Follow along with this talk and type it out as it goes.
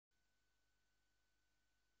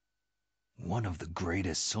one of the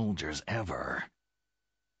greatest soldiers ever.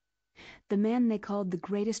 The man they called the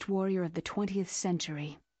greatest warrior of the 20th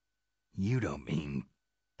century. You don't mean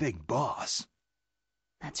Big Boss?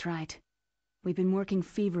 That's right. We've been working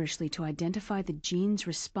feverishly to identify the genes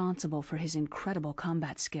responsible for his incredible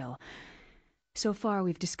combat skill. So far,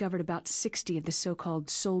 we've discovered about 60 of the so-called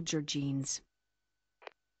soldier genes.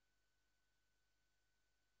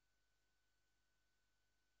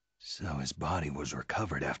 So his body was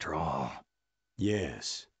recovered after all.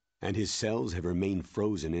 Yes, and his cells have remained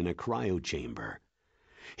frozen in a cryochamber.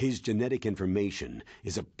 His genetic information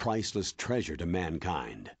is a priceless treasure to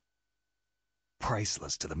mankind.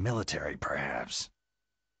 Priceless to the military, perhaps.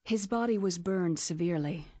 His body was burned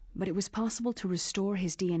severely, but it was possible to restore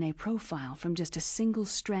his DNA profile from just a single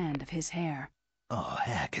strand of his hair. Oh,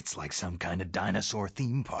 heck, it's like some kind of dinosaur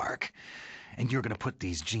theme park. And you're gonna put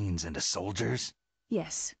these genes into soldiers?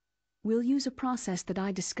 Yes. We'll use a process that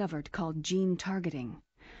I discovered called gene targeting.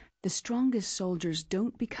 The strongest soldiers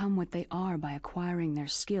don't become what they are by acquiring their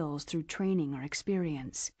skills through training or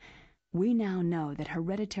experience. We now know that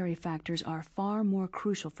hereditary factors are far more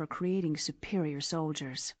crucial for creating superior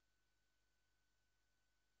soldiers.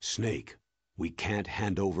 Snake, we can't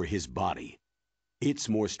hand over his body. It's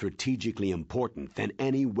more strategically important than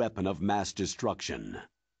any weapon of mass destruction.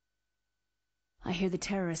 I hear the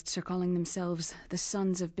terrorists are calling themselves the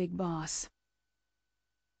Sons of Big Boss.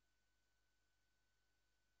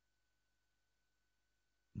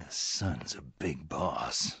 The Sons of Big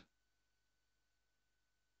Boss.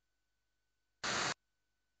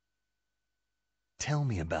 Tell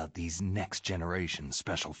me about these next-generation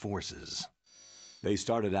special forces. They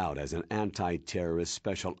started out as an anti-terrorist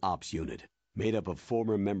special ops unit, made up of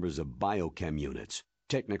former members of biochem units,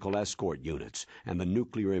 technical escort units, and the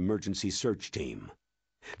nuclear emergency search team.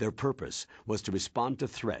 Their purpose was to respond to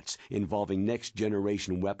threats involving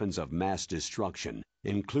next-generation weapons of mass destruction,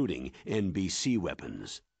 including NBC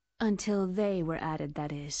weapons. Until they were added,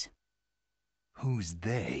 that is. Who's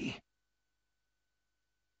they?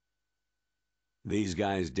 These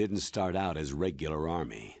guys didn't start out as regular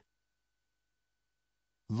army.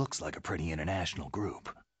 Looks like a pretty international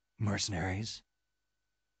group. Mercenaries?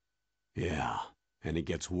 Yeah, and it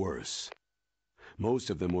gets worse.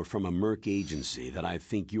 Most of them were from a merc agency that I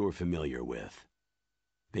think you're familiar with.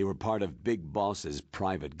 They were part of Big Boss's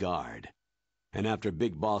private guard. And after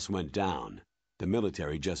Big Boss went down, the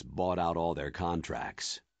military just bought out all their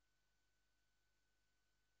contracts.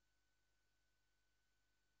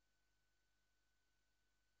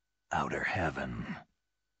 Outer heaven.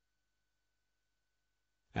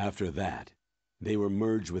 After that, they were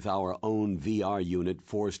merged with our own VR unit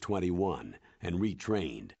Force 21 and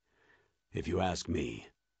retrained. If you ask me,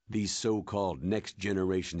 these so-called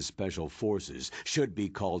next-generation special forces should be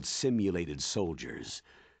called simulated soldiers.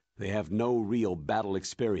 They have no real battle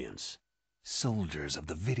experience. Soldiers of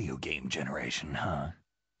the video game generation, huh?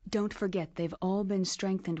 Don't forget they've all been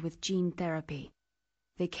strengthened with gene therapy.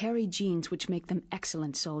 They carry genes which make them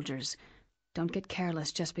excellent soldiers. Don't get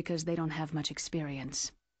careless just because they don't have much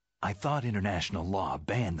experience. I thought international law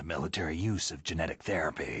banned the military use of genetic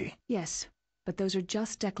therapy. Yes, but those are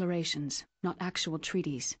just declarations, not actual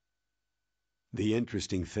treaties. The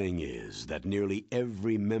interesting thing is that nearly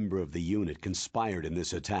every member of the unit conspired in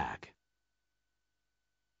this attack.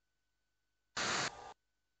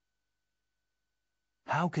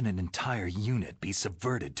 How can an entire unit be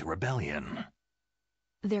subverted to rebellion?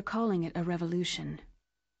 They're calling it a revolution.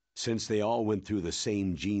 Since they all went through the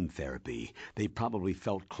same gene therapy, they probably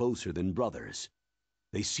felt closer than brothers.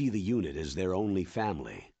 They see the unit as their only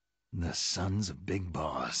family. The Sons of Big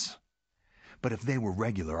Boss. But if they were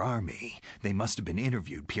regular army, they must have been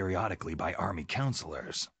interviewed periodically by army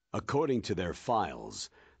counselors. According to their files,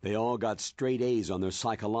 they all got straight A's on their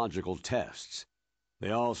psychological tests.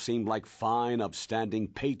 They all seemed like fine, upstanding,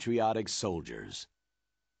 patriotic soldiers.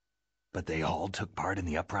 But they all took part in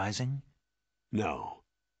the uprising? No.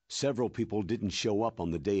 Several people didn't show up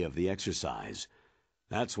on the day of the exercise.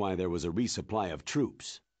 That's why there was a resupply of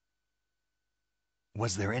troops.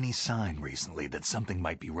 Was there any sign recently that something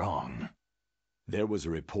might be wrong? There was a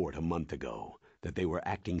report a month ago that they were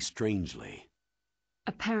acting strangely.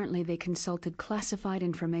 Apparently they consulted classified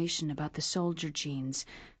information about the soldier genes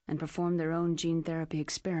and performed their own gene therapy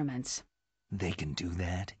experiments. They can do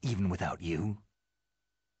that, even without you?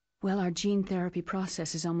 Well, our gene therapy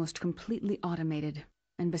process is almost completely automated.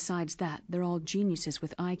 And besides that, they're all geniuses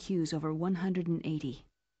with IQs over 180.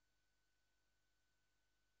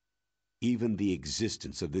 Even the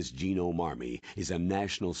existence of this genome army is a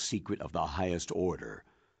national secret of the highest order.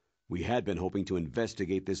 We had been hoping to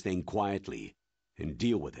investigate this thing quietly and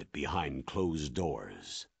deal with it behind closed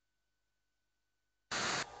doors.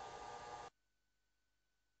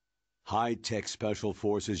 High-tech Special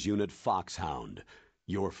Forces Unit Foxhound,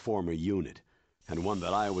 your former unit, and one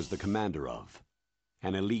that I was the commander of.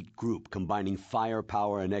 An elite group combining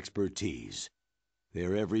firepower and expertise.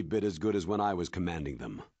 They're every bit as good as when I was commanding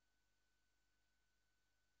them.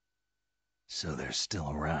 So they're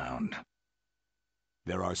still around.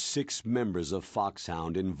 There are 6 members of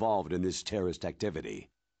Foxhound involved in this terrorist activity.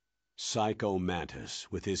 Psycho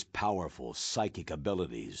Mantis, with his powerful psychic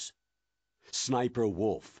abilities. Sniper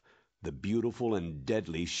Wolf, the beautiful and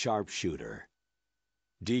deadly sharpshooter.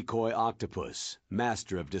 Decoy Octopus,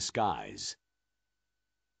 master of disguise.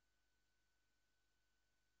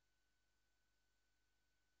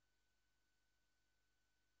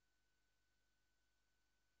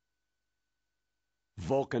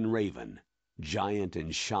 Vulcan Raven, giant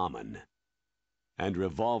and shaman. And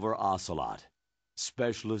Revolver Ocelot,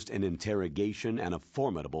 specialist in interrogation and a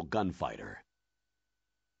formidable gunfighter.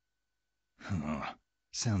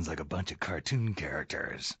 Sounds like a bunch of cartoon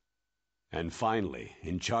characters. And finally,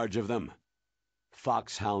 in charge of them,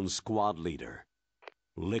 Foxhound Squad Leader,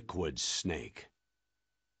 Liquid Snake.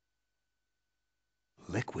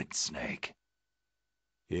 Liquid Snake?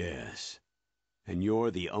 Yes, and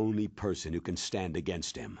you're the only person who can stand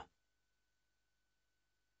against him.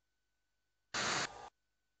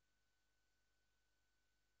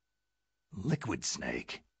 Liquid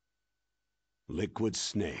Snake? Liquid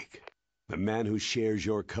Snake, the man who shares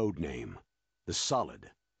your code name, the solid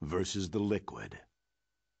versus the liquid.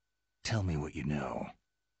 Tell me what you know.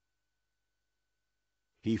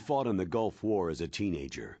 He fought in the Gulf War as a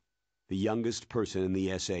teenager, the youngest person in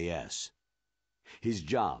the SAS. His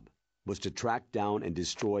job was to track down and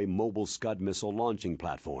destroy mobile Scud missile launching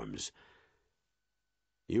platforms.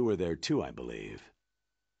 You were there too, I believe.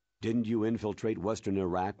 Didn't you infiltrate western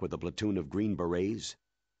Iraq with a platoon of Green Berets?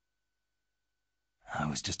 I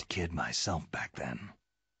was just a kid myself back then.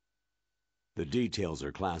 The details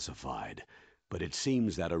are classified, but it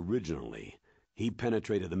seems that originally he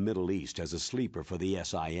penetrated the Middle East as a sleeper for the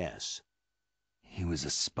SIS. He was a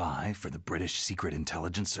spy for the British Secret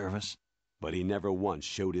Intelligence Service? But he never once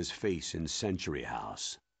showed his face in Century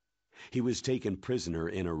House. He was taken prisoner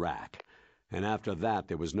in Iraq, and after that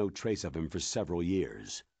there was no trace of him for several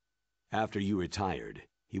years. After you retired,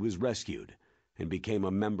 he was rescued and became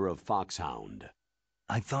a member of Foxhound.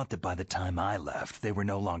 I thought that by the time I left, they were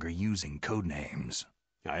no longer using code names.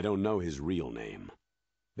 I don't know his real name.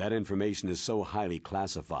 That information is so highly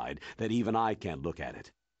classified that even I can't look at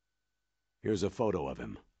it. Here's a photo of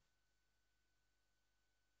him.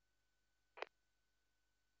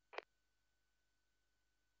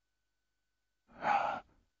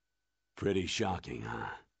 Pretty shocking, huh?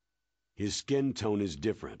 His skin tone is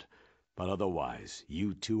different, but otherwise,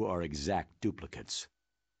 you two are exact duplicates.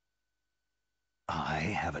 I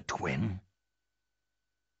have a twin?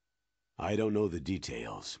 I don't know the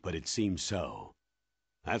details, but it seems so.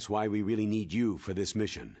 That's why we really need you for this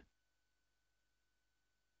mission.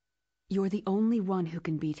 You're the only one who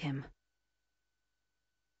can beat him.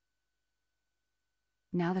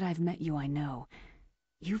 Now that I've met you, I know.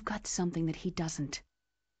 You've got something that he doesn't.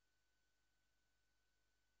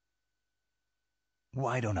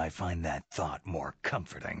 Why don't I find that thought more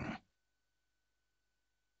comforting?